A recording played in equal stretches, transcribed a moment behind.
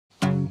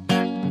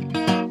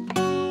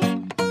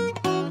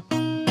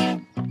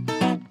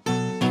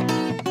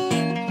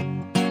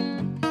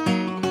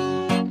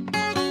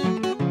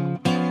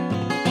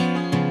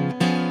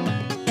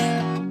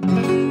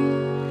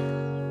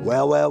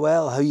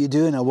Well, how you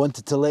doing? I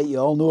wanted to let you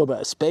all know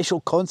about a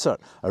special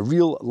concert, a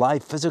real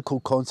live physical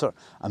concert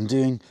I'm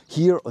doing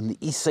here on the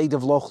east side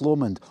of Loch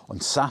Lomond on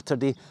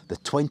Saturday the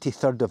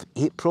 23rd of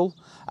April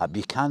at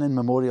Buchanan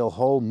Memorial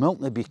Hall,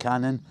 Milton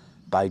Buchanan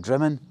by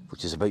Drymen,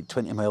 which is about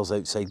 20 miles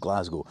outside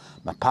Glasgow.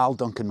 My pal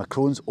Duncan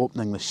mcCrone's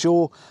opening the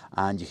show,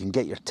 and you can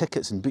get your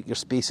tickets and book your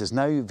spaces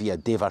now via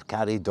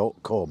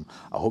davearcari.com.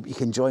 I hope you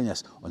can join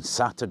us on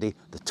Saturday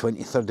the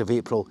 23rd of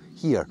April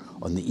here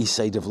on the east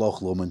side of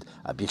Loch Lomond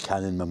at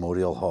Buchanan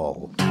Memorial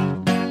Hall.